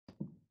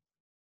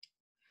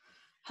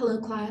Hello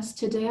class,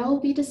 today I will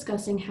be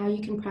discussing how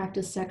you can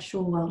practice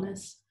sexual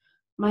wellness.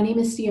 My name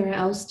is Sierra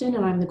Elston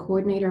and I'm the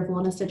coordinator of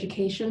wellness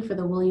education for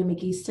the William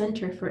McGee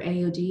Center for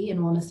AOD and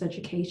Wellness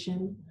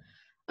Education.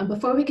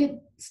 Before we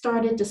get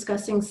started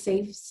discussing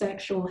safe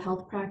sexual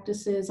health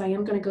practices, I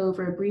am going to go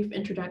over a brief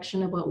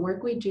introduction of what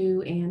work we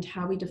do and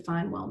how we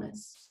define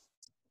wellness.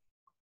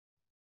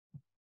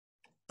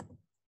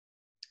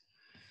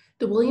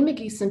 The William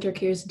McGee Center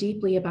cares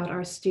deeply about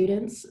our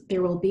students,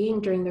 their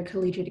well-being during their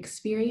collegiate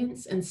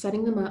experience, and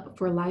setting them up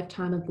for a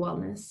lifetime of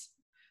wellness.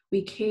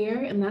 We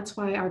care, and that's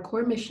why our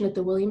core mission at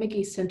the William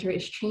McGee Center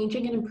is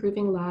changing and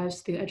improving lives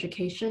through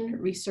education,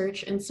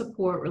 research, and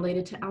support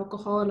related to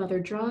alcohol and other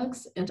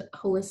drugs and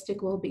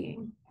holistic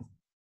well-being.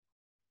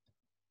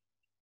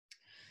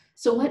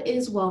 So what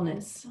is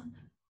wellness?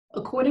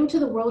 According to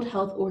the World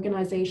Health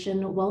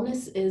Organization,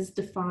 wellness is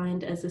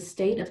defined as a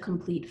state of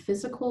complete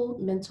physical,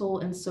 mental,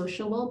 and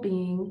social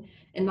well-being,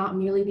 and not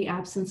merely the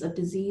absence of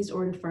disease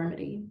or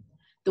infirmity.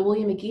 The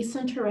William McGee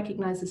Center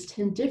recognizes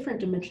 10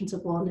 different dimensions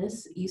of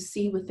wellness you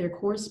see with their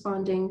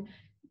corresponding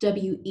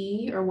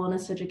WE, or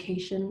Wellness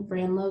Education,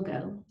 brand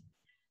logo.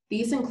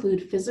 These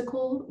include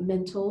physical,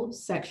 mental,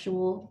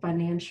 sexual,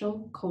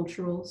 financial,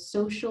 cultural,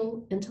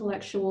 social,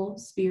 intellectual,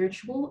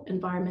 spiritual,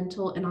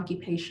 environmental, and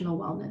occupational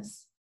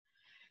wellness.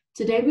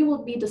 Today, we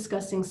will be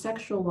discussing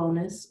sexual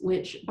wellness,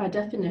 which by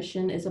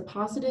definition is a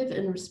positive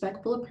and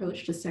respectful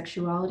approach to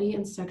sexuality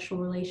and sexual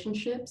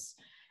relationships,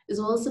 as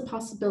well as the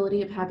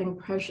possibility of having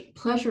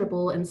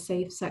pleasurable and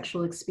safe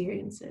sexual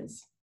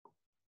experiences.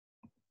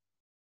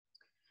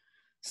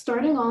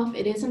 Starting off,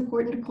 it is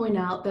important to point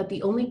out that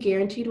the only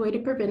guaranteed way to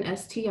prevent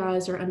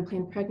STIs or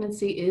unplanned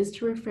pregnancy is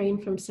to refrain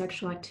from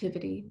sexual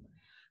activity.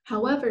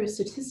 However,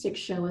 statistics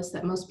show us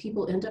that most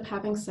people end up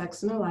having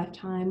sex in their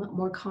lifetime,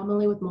 more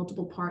commonly with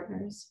multiple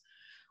partners.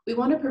 We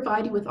want to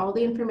provide you with all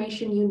the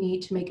information you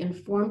need to make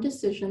informed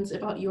decisions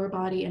about your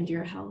body and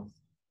your health.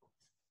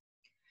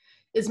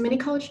 As many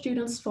college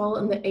students fall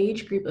in the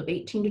age group of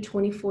 18 to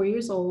 24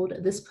 years old,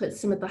 this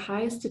puts them at the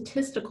highest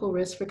statistical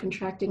risk for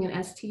contracting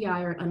an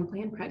STI or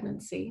unplanned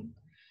pregnancy.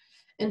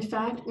 In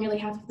fact, nearly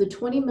half of the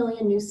 20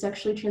 million new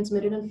sexually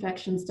transmitted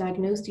infections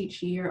diagnosed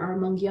each year are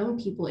among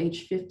young people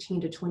aged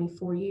 15 to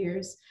 24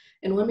 years,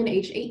 and women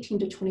aged 18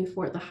 to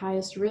 24 at the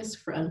highest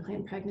risk for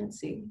unplanned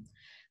pregnancy.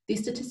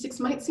 These statistics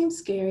might seem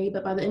scary,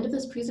 but by the end of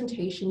this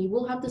presentation, you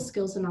will have the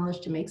skills and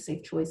knowledge to make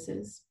safe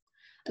choices.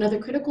 Another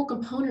critical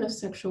component of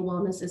sexual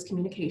wellness is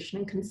communication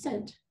and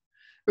consent.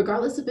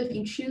 Regardless of if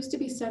you choose to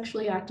be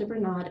sexually active or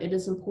not, it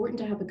is important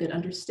to have a good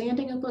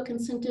understanding of what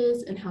consent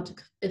is and how to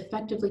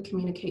effectively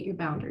communicate your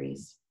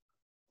boundaries.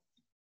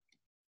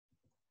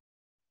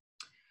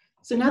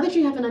 So now that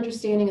you have an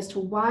understanding as to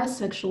why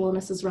sexual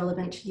wellness is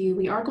relevant to you,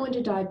 we are going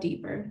to dive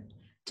deeper.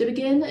 To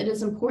begin, it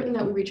is important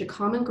that we reach a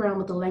common ground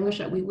with the language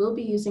that we will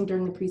be using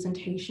during the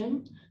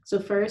presentation. So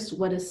first,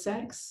 what is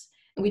sex?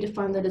 And we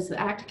define that as the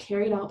act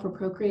carried out for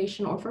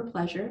procreation or for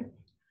pleasure.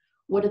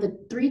 What are the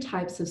 3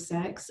 types of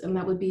sex? And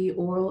that would be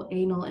oral,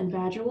 anal, and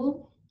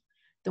vaginal.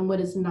 Then what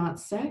is not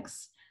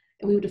sex?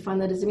 And we would define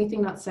that as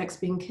anything not sex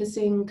being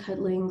kissing,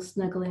 cuddling,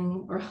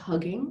 snuggling, or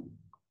hugging.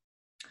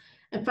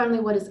 And finally,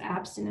 what is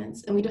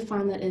abstinence? And we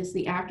define that as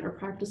the act or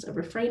practice of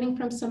refraining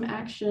from some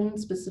action,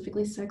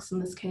 specifically sex in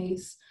this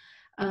case.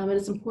 It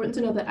is important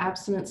to know that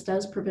abstinence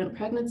does prevent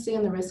pregnancy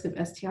and the risk of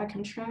STI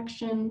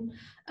contraction.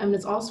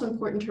 It's also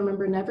important to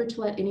remember never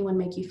to let anyone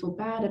make you feel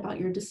bad about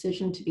your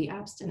decision to be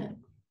abstinent.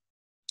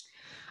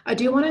 I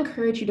do want to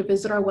encourage you to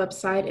visit our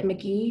website at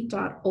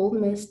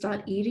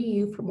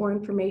mcgee.oldmiss.edu for more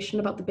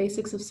information about the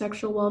basics of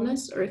sexual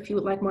wellness, or if you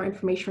would like more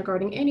information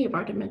regarding any of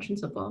our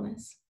dimensions of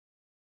wellness.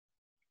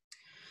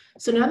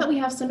 So now that we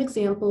have some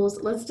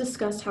examples, let's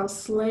discuss how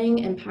slang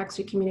impacts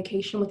your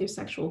communication with your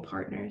sexual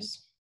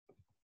partners.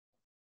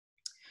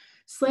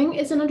 Slang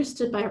isn't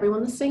understood by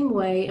everyone the same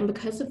way, and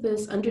because of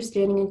this,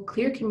 understanding and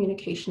clear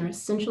communication are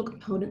essential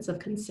components of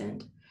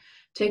consent.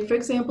 Take, for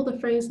example, the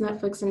phrase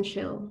Netflix and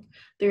chill.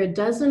 There are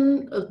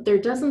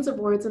dozens of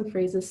words and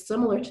phrases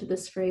similar to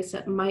this phrase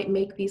that might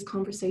make these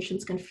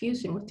conversations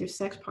confusing with your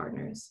sex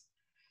partners.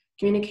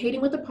 Communicating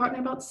with a partner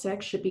about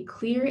sex should be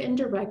clear and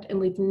direct and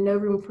leave no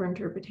room for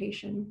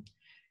interpretation.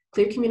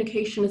 Clear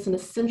communication is an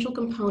essential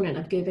component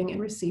of giving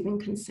and receiving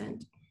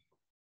consent.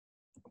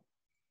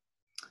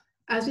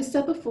 As we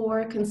said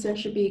before, consent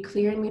should be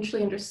clear and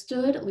mutually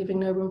understood, leaving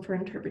no room for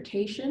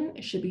interpretation.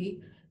 It should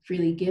be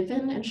freely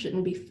given and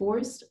shouldn't be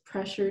forced,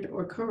 pressured,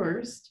 or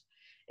coerced.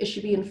 It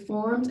should be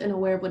informed and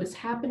aware of what is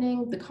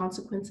happening, the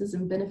consequences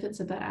and benefits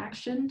of that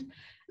action.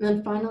 And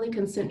then finally,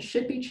 consent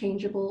should be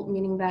changeable,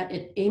 meaning that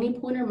at any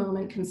point or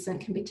moment, consent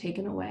can be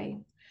taken away.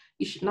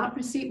 You should not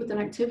proceed with an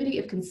activity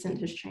if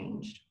consent has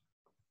changed.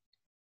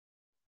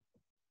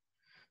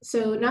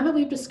 So now that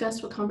we've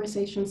discussed what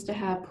conversations to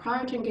have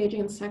prior to engaging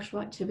in sexual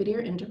activity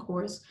or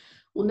intercourse,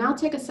 we'll now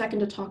take a second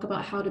to talk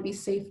about how to be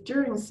safe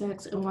during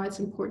sex and why it's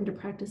important to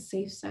practice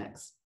safe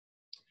sex.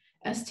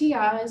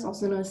 STIs,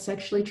 also known as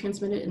sexually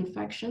transmitted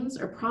infections,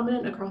 are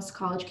prominent across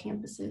college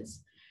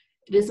campuses.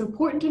 It is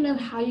important to know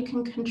how you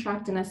can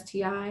contract an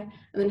STI and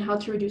then how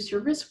to reduce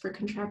your risk for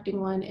contracting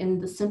one and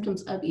the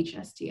symptoms of each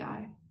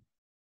STI.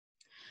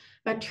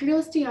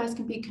 Bacterial STIs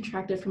can be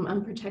contracted from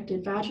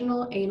unprotected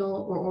vaginal,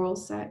 anal, or oral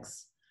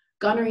sex.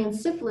 Gonorrhea and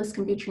syphilis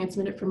can be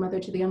transmitted from mother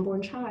to the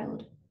unborn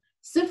child.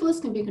 Syphilis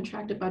can be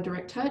contracted by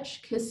direct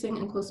touch, kissing,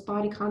 and close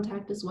body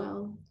contact as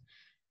well.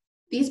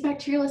 These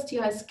bacterial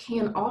STIs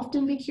can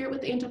often be cured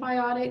with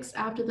antibiotics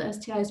after the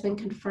STI has been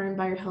confirmed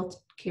by your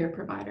healthcare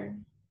provider.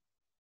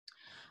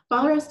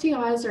 Viral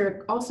STIs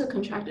are also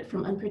contracted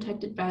from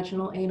unprotected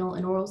vaginal, anal,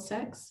 and oral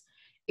sex.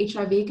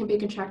 HIV can be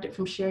contracted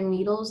from sharing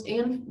needles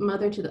and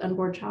mother to the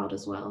unborn child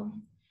as well.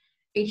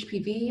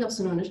 HPV,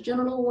 also known as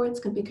genital warts,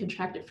 can be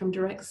contracted from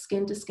direct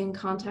skin-to-skin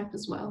contact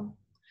as well.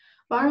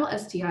 Viral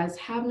STIs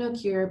have no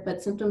cure,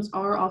 but symptoms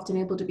are often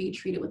able to be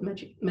treated with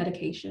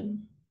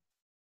medication.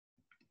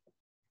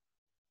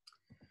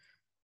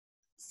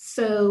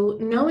 So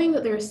knowing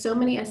that there are so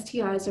many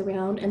STIs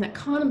around and that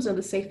condoms are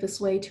the safest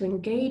way to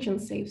engage in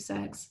safe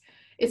sex,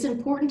 it's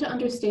important to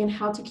understand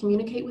how to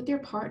communicate with your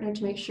partner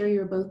to make sure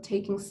you're both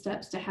taking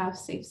steps to have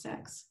safe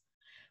sex.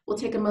 We'll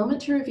take a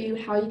moment to review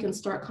how you can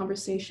start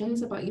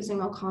conversations about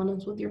using all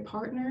condoms with your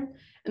partner,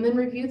 and then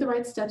review the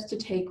right steps to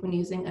take when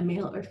using a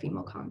male or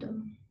female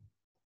condom.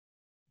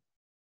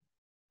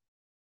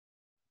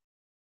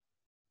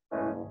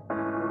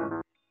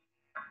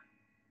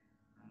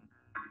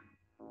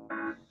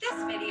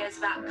 This video is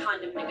about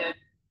condom negotiation.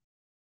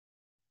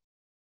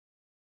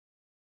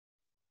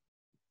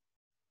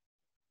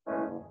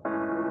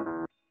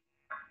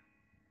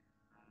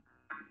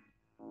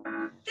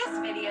 This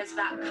video is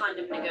about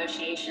condom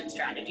negotiation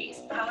strategies.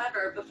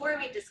 However, before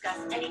we discuss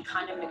any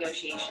condom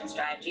negotiation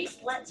strategies,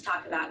 let's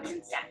talk about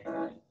consent.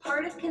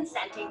 Part of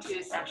consenting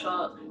to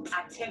sexual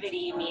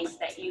activity means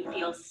that you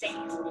feel safe,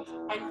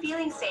 and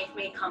feeling safe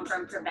may come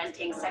from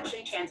preventing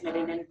sexually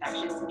transmitted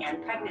infections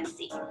and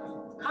pregnancy.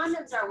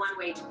 Condoms are one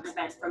way to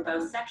prevent from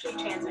both sexually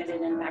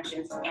transmitted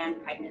infections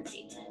and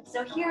pregnancy.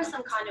 So here are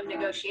some condom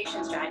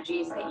negotiation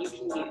strategies that you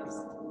can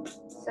use.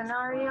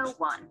 Scenario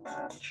 1,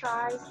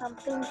 try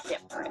something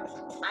different.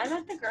 I'm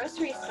at the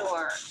grocery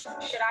store.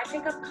 Should I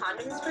pick up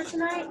condoms for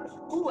tonight?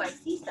 Ooh, I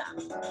see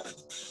some.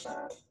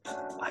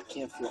 I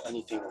can't feel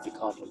anything with the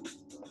condom.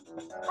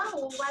 Oh,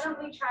 well, why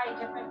don't we try a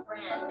different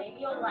brand? Maybe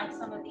you'll like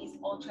some of these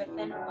ultra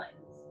thin ones.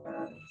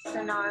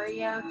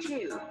 Scenario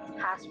 2,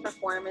 past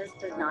performance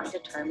does not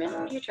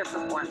determine future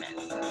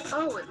performance.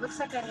 Oh, it looks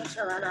like I need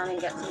to run out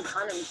and get some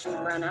condoms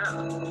and run out.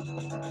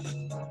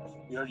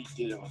 We already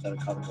did it without a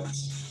condom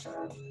once.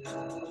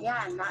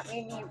 Yeah, and that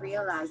made me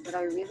realize that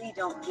I really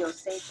don't feel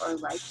safe or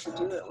like to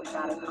do it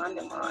without a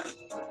condom on.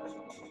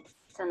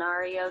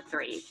 Scenario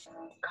 3,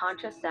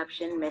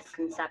 contraception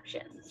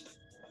misconceptions.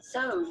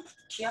 So,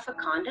 do you have a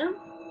condom?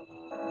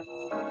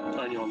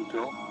 Are you on the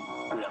pill?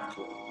 We have a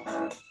pill.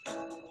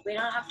 We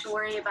don't have to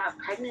worry about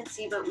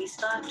pregnancy, but we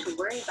still have to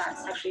worry about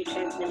sexually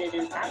transmitted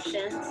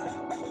infections.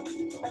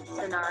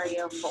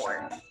 Scenario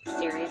 4.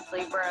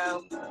 Seriously,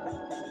 bro?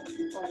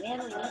 Well, man,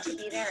 we need to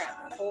be there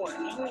at 4,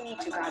 and we need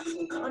to grab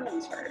some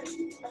condoms first.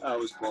 I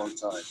was a long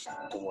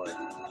time. Don't worry.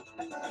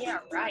 Yeah,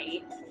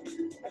 right.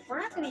 If we're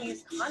not going to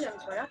use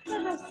condoms, we're not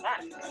going to have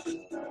sex.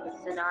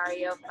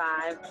 Scenario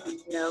 5.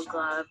 No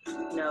glove,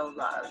 no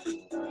love.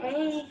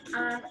 Hey,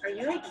 are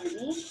you at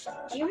uni?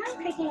 Do you mind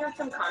picking up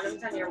some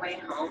condoms on your way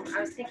home?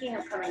 I was thinking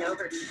of coming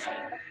over today.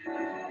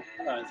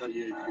 I thought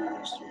you were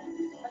university.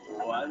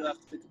 Why do I have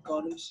to pick up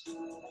condoms?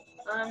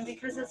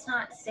 Because it's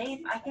not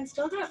safe. I can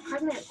still get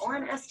pregnant or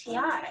an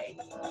STI.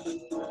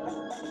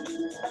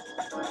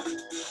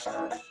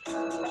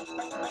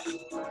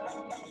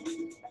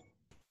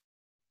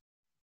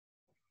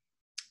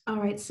 All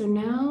right, so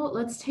now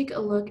let's take a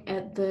look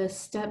at the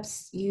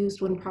steps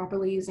used when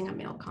properly using a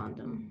male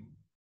condom.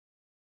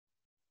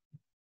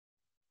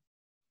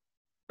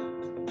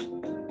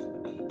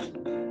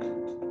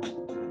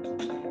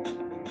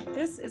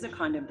 This is a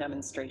condom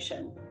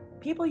demonstration.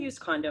 People use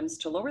condoms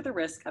to lower the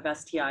risk of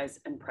STIs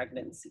and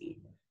pregnancy.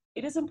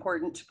 It is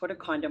important to put a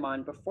condom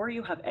on before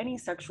you have any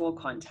sexual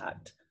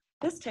contact.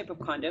 This type of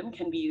condom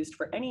can be used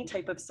for any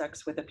type of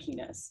sex with a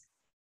penis.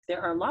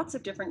 There are lots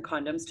of different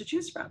condoms to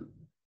choose from.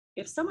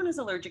 If someone is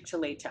allergic to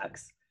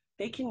latex,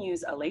 they can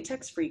use a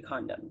latex-free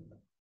condom.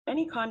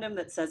 Any condom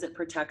that says it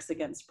protects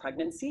against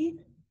pregnancy,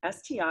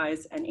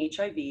 STIs, and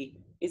HIV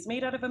is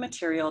made out of a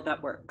material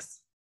that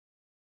works.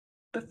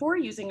 Before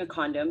using a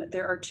condom,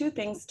 there are 2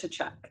 things to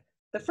check.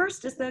 The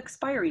first is the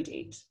expiry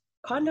date.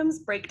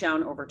 Condoms break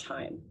down over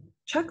time.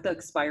 Check the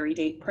expiry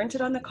date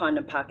printed on the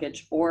condom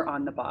package or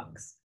on the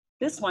box.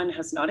 This one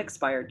has not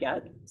expired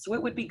yet, so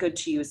it would be good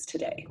to use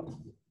today.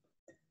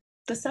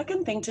 The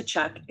second thing to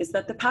check is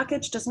that the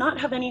package does not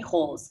have any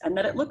holes and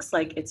that it looks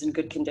like it's in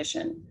good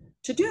condition.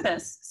 To do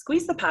this,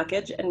 squeeze the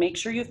package and make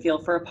sure you feel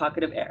for a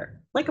pocket of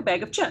air, like a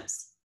bag of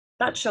chips.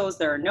 That shows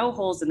there are no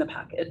holes in the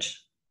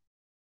package.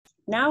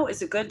 Now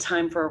is a good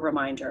time for a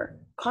reminder.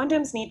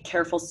 Condoms need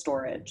careful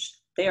storage.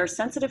 They are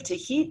sensitive to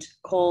heat,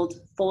 cold,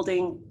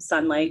 folding,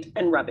 sunlight,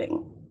 and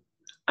rubbing.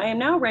 I am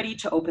now ready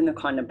to open the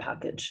condom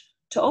package.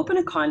 To open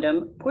a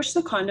condom, push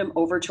the condom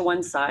over to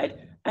one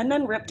side and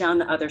then rip down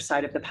the other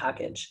side of the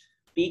package.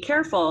 Be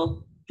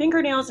careful.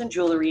 Fingernails and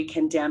jewelry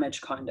can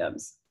damage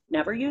condoms.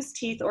 Never use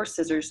teeth or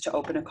scissors to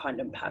open a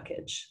condom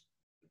package.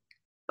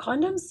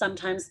 Condoms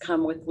sometimes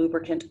come with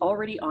lubricant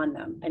already on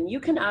them, and you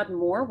can add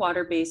more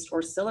water-based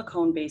or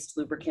silicone-based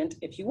lubricant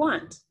if you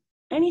want.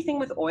 Anything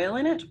with oil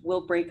in it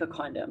will break a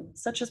condom,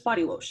 such as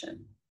body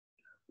lotion.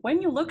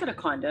 When you look at a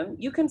condom,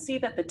 you can see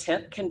that the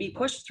tip can be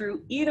pushed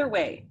through either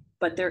way,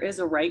 but there is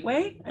a right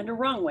way and a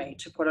wrong way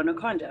to put on a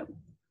condom.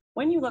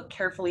 When you look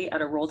carefully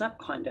at a rolled up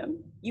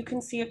condom, you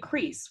can see a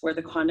crease where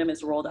the condom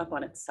is rolled up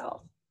on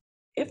itself.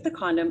 If the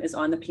condom is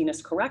on the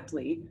penis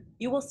correctly,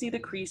 you will see the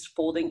crease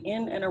folding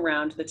in and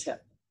around the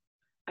tip.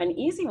 An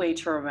easy way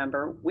to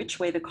remember which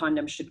way the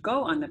condom should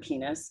go on the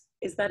penis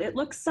is that it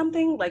looks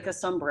something like a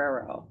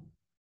sombrero.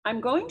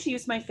 I'm going to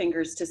use my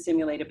fingers to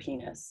simulate a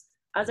penis.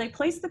 As I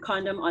place the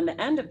condom on the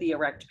end of the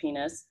erect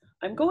penis,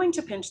 I'm going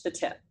to pinch the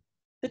tip.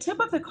 The tip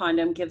of the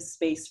condom gives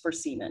space for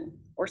semen,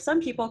 or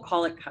some people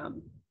call it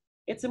cum.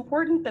 It's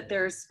important that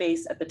there is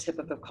space at the tip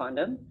of the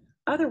condom,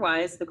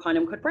 otherwise the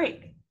condom could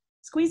break.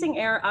 Squeezing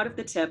air out of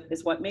the tip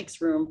is what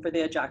makes room for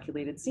the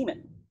ejaculated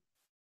semen.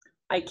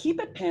 I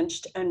keep it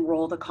pinched and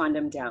roll the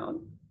condom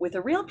down. With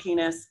a real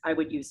penis, I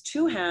would use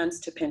 2 hands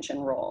to pinch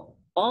and roll,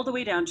 all the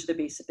way down to the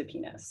base of the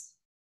penis.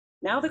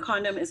 Now the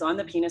condom is on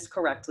the penis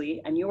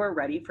correctly and you are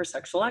ready for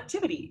sexual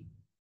activity.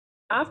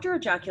 After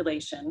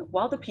ejaculation,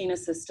 while the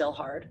penis is still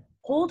hard,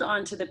 hold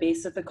on to the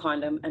base of the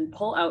condom and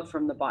pull out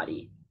from the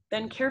body.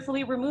 Then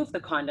carefully remove the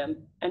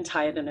condom and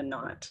tie it in a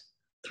knot.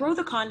 Throw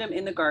the condom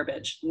in the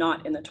garbage,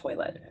 not in the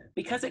toilet,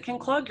 because it can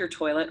clog your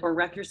toilet or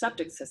wreck your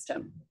septic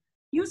system.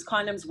 Use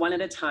condoms one at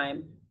a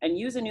time and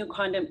use a new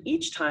condom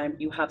each time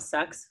you have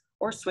sex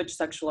or switch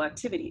sexual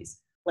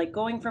activities, like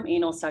going from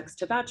anal sex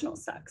to vaginal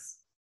sex.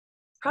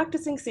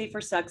 Practicing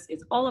safer sex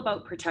is all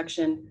about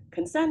protection,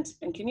 consent,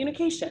 and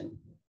communication.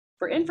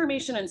 For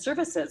information and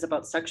services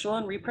about sexual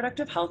and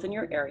reproductive health in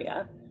your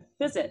area,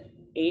 visit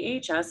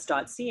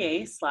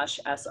ahs.ca/SRH,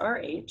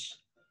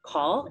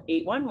 call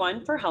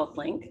 811 for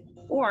HealthLink,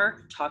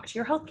 or talk to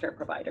your healthcare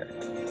provider.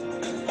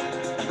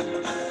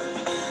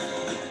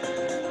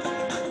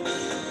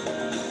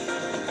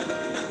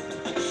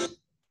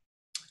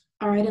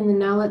 All right, and then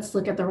now let's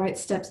look at the right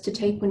steps to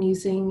take when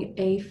using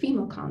a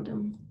female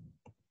condom.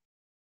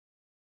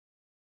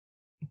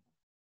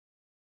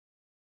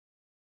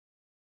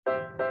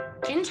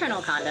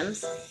 Internal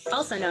condoms,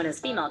 also known as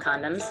female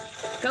condoms,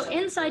 go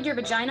inside your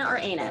vagina or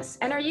anus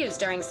and are used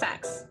during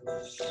sex.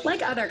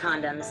 Like other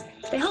condoms,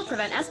 they help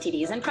prevent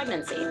STDs and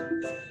pregnancy.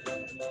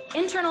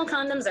 Internal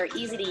condoms are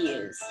easy to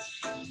use.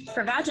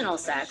 For vaginal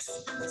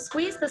sex,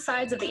 squeeze the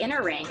sides of the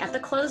inner ring at the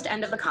closed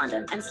end of the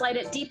condom and slide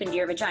it deep into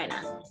your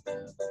vagina.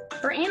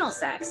 For anal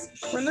sex,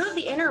 remove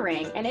the inner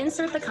ring and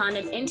insert the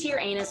condom into your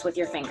anus with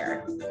your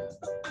finger.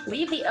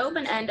 Leave the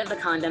open end of the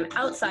condom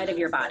outside of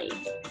your body.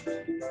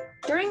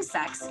 During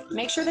sex,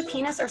 make sure the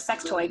penis or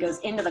sex toy goes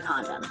into the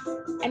condom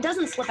and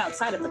doesn't slip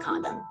outside of the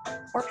condom,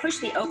 or push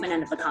the open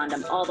end of the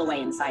condom all the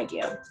way inside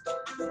you.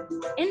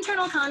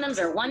 Internal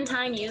condoms are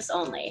one-time use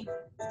only,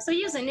 so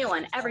use a new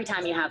one every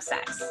time you have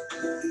sex.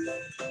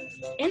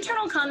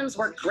 Internal condoms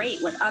work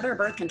great with other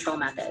birth control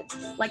methods,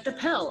 like the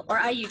pill or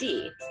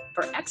IUD,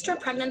 for extra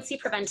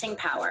pregnancy-preventing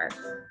power.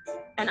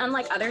 And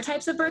unlike other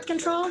types of birth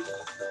control,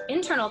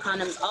 internal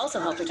condoms also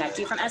help protect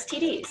you from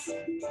STDs.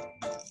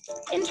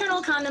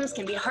 Internal condoms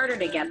can be harder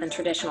to get than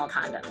traditional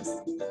condoms.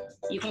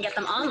 You can get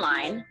them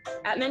online,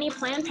 at many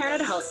Planned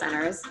Parenthood health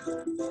centers,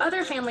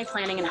 other family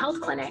planning and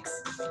health clinics,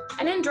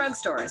 and in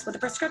drugstores with a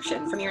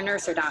prescription from your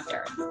nurse or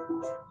doctor.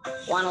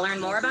 Want to learn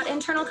more about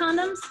internal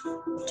condoms?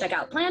 Check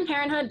out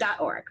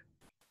PlannedParenthood.org.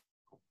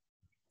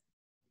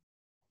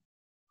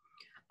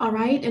 All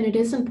right, and it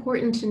is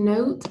important to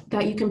note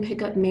that you can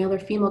pick up male or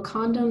female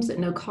condoms at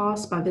no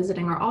cost by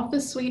visiting our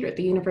office suite or at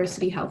the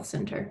University Health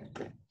Center.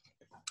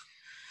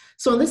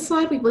 So on this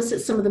slide, we've listed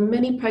some of the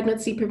many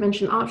pregnancy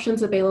prevention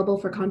options available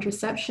for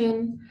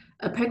contraception.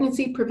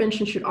 Pregnancy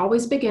prevention should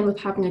always begin with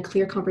having a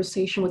clear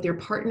conversation with your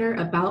partner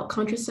about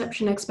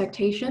contraception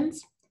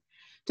expectations.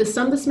 To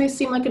some, this may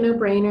seem like a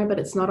no-brainer, but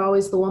it's not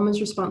always the woman's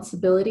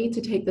responsibility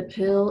to take the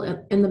pill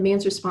and the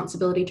man's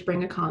responsibility to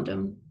bring a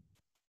condom.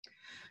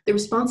 The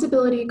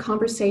responsibility,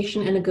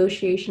 conversation, and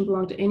negotiation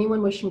belong to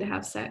anyone wishing to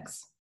have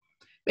sex.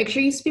 Make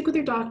sure you speak with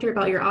your doctor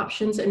about your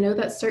options and know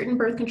that certain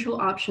birth control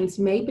options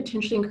may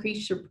potentially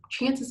increase your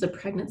chances of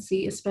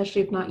pregnancy,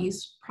 especially if not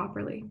used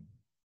properly.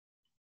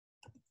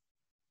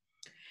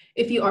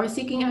 If you are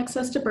seeking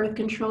access to birth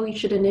control, you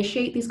should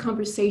initiate these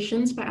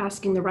conversations by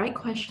asking the right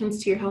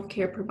questions to your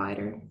healthcare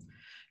provider.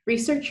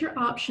 Research your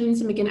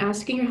options and begin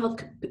asking your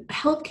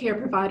healthcare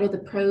provider the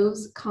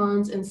pros,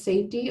 cons, and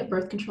safety of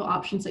birth control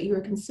options that you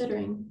are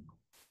considering.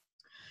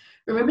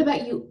 Remember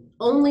that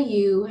only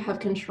you have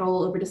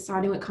control over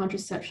deciding what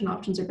contraception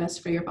options are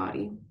best for your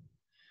body.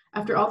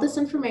 After all this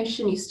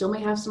information, you still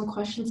may have some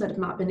questions that have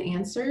not been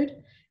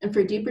answered. And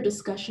for deeper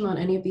discussion on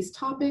any of these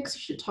topics,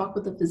 you should talk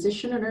with a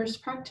physician or nurse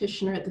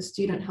practitioner at the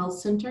Student Health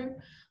Center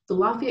the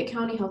Lafayette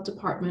County Health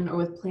Department, or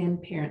with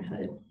Planned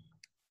Parenthood.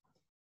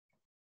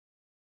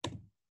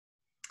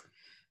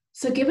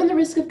 So given the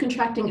risk of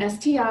contracting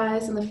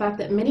STIs and the fact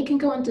that many can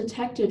go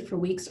undetected for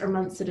weeks or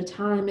months at a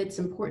time, it's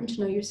important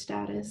to know your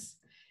status.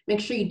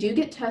 Make sure you do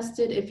get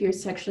tested if you're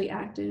sexually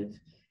active.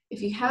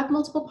 If you have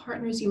multiple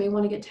partners, you may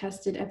want to get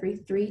tested every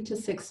 3 to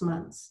 6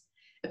 months.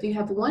 If you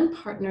have one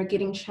partner,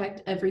 getting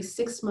checked every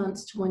 6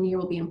 months to 1 year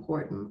will be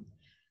important.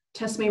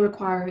 Tests may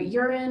require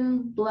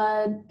urine,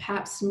 blood,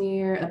 pap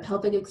smear, a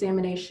pelvic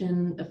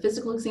examination, a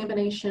physical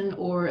examination,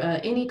 or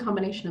any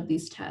combination of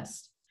these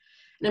tests.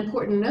 An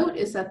important note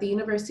is that the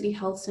University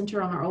Health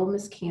Center on our Ole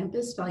Miss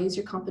campus values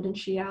your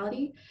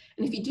confidentiality.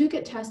 And if you do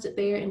get tested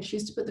there and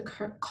choose to put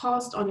the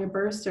cost on your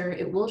bursar,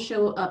 it will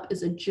show up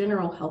as a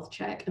general health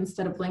check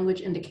instead of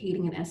language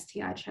indicating an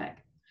STI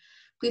check.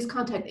 Please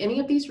contact any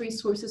of these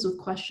resources with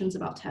questions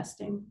about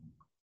testing.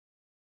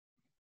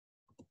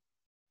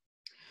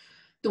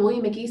 The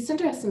William McGee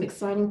Center has some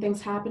exciting things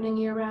happening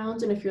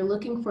year-round, and if you're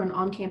looking for an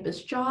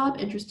on-campus job,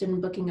 interested in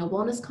booking a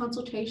wellness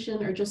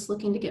consultation, or just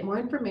looking to get more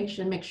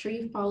information, make sure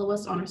you follow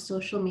us on our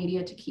social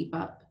media to keep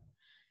up.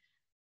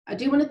 I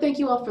do want to thank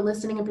you all for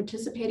listening and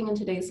participating in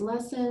today's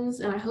lessons,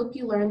 and I hope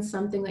you learned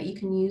something that you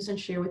can use and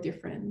share with your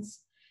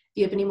friends. If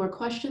you have any more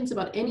questions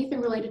about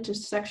anything related to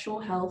sexual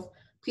health,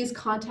 please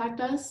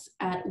contact us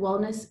at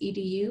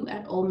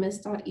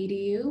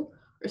wellnessedu@olemiss.edu,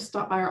 or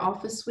stop by our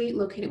office suite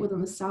located within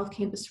the South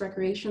Campus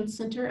Recreation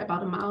Center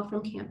about a mile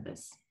from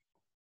campus.